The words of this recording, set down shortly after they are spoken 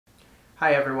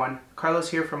Hi everyone,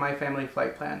 Carlos here from My Family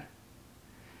Flight Plan.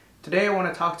 Today I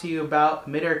want to talk to you about a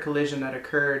mid-air collision that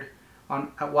occurred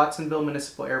at Watsonville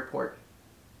Municipal Airport.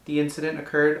 The incident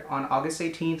occurred on August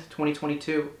 18th,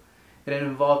 2022. It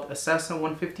involved a Cessna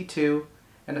 152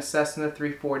 and a Cessna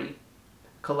 340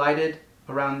 collided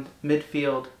around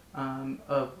midfield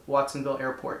of Watsonville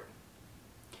Airport.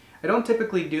 I don't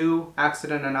typically do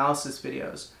accident analysis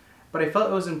videos, but I felt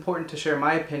it was important to share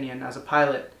my opinion as a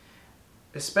pilot,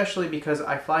 especially because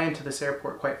I fly into this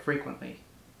airport quite frequently.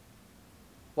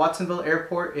 Watsonville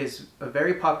Airport is a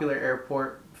very popular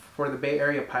airport for the Bay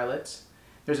Area pilots.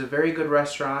 There's a very good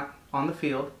restaurant on the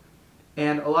field,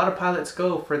 and a lot of pilots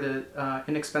go for the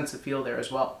inexpensive fuel there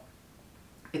as well.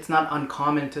 It's not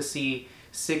uncommon to see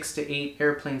 6 to 8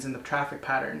 airplanes in the traffic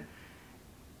pattern,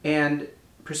 and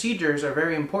procedures are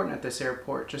very important at this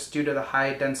airport just due to the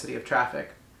high density of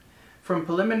traffic. From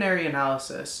preliminary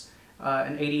analysis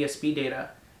and ADS-B data,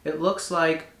 it looks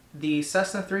like the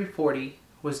Cessna 340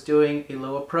 was doing a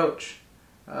low approach,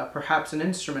 perhaps an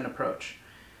instrument approach.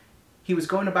 He was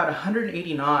going about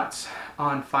 180 knots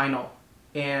on final,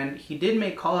 and he did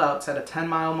make callouts at a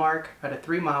 10-mile mark, at a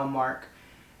 3-mile mark,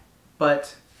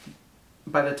 but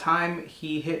by the time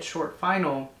he hit short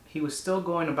final, he was still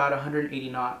going about 180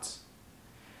 knots.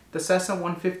 The Cessna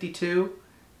 152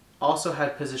 also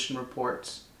had position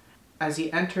reports. As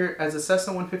the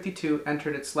Cessna 152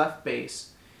 entered its left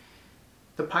base,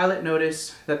 the pilot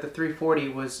noticed that the 340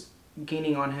 was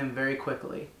gaining on him very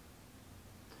quickly.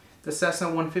 The Cessna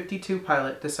 152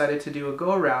 pilot decided to do a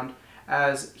go-around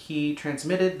as he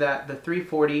transmitted that the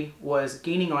 340 was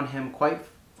gaining on him quite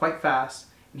fast,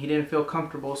 and he didn't feel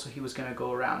comfortable, so he was going to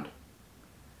go around.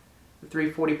 The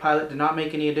 340 pilot did not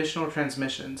make any additional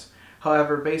transmissions.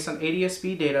 However, based on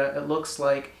ADS-B data, it looks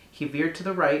like he veered to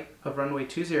the right of runway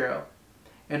 20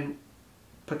 and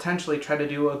potentially tried to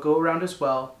do a go-around as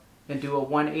well and do a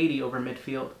 180 over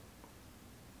midfield.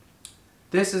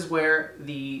 This is where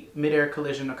the mid-air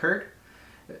collision occurred.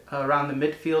 Around the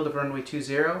midfield of runway 20,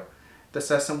 the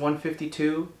Cessna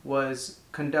 152 was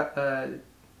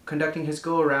conducting his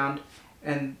go-around,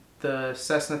 and the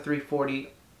Cessna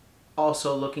 340,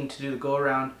 also looking to do the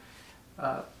go-around,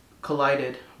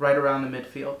 collided right around the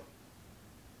midfield.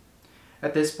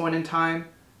 At this point in time,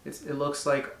 it looks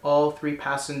like all 3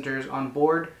 passengers on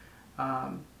board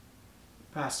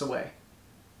passed away.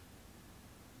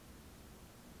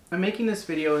 I'm making this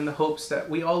video in the hopes that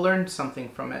we all learned something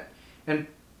from it and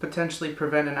potentially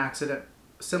prevent an accident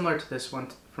similar to this one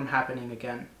from happening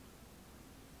again.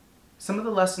 Some of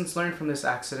the lessons learned from this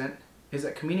accident is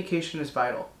that communication is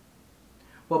vital.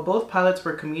 While both pilots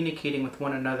were communicating with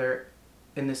one another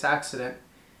in this accident,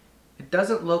 it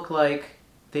doesn't look like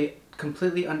they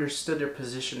completely understood their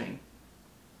positioning.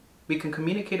 We can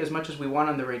communicate as much as we want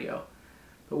on the radio,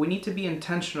 but we need to be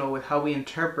intentional with how we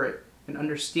interpret and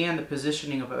understand the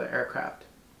positioning of the aircraft.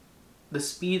 The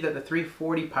speed that the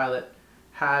 340 pilot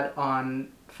had on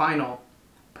final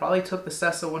probably took the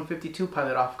Cessna 152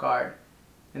 pilot off guard,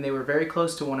 and they were very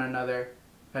close to one another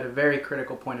at a very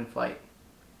critical point in flight.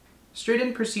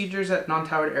 Straight-in procedures at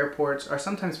non-towered airports are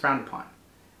sometimes frowned upon,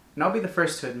 and I'll be the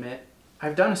first to admit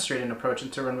I've done a straight-in approach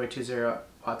into runway 20 at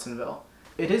Watsonville.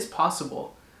 It is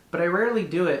possible, but I rarely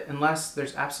do it unless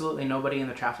there's absolutely nobody in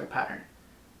the traffic pattern.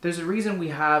 There's a reason we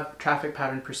have traffic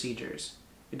pattern procedures.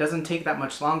 It doesn't take that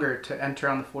much longer to enter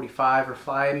on the 45 or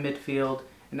fly midfield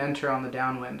and enter on the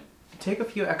downwind. Take a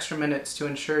few extra minutes to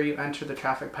ensure you enter the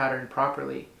traffic pattern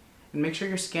properly, and make sure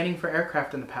you're scanning for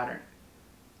aircraft in the pattern.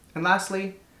 And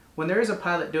lastly, when there is a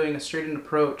pilot doing a straight-in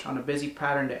approach on a busy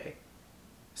pattern day,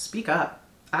 speak up.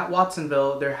 At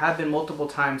Watsonville, there have been multiple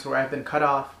times where I've been cut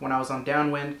off when I was on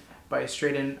downwind by a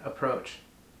straight-in approach.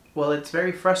 While it's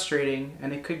very frustrating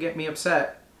and it could get me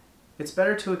upset, it's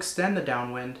better to extend the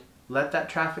downwind, let that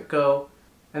traffic go,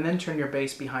 and then turn your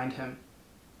base behind him.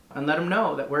 And let him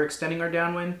know that we're extending our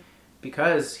downwind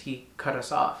because he cut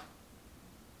us off.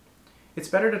 It's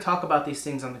better to talk about these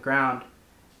things on the ground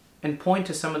and point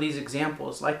to some of these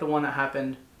examples, like the one that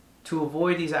happened, to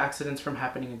avoid these accidents from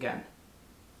happening again.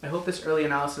 I hope this early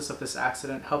analysis of this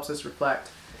accident helps us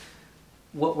reflect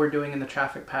what we're doing in the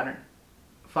traffic pattern.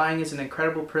 Flying is an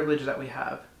incredible privilege that we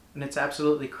have, and it's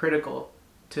absolutely critical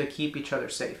to keep each other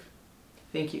safe.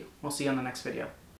 Thank you. We'll see you on the next video.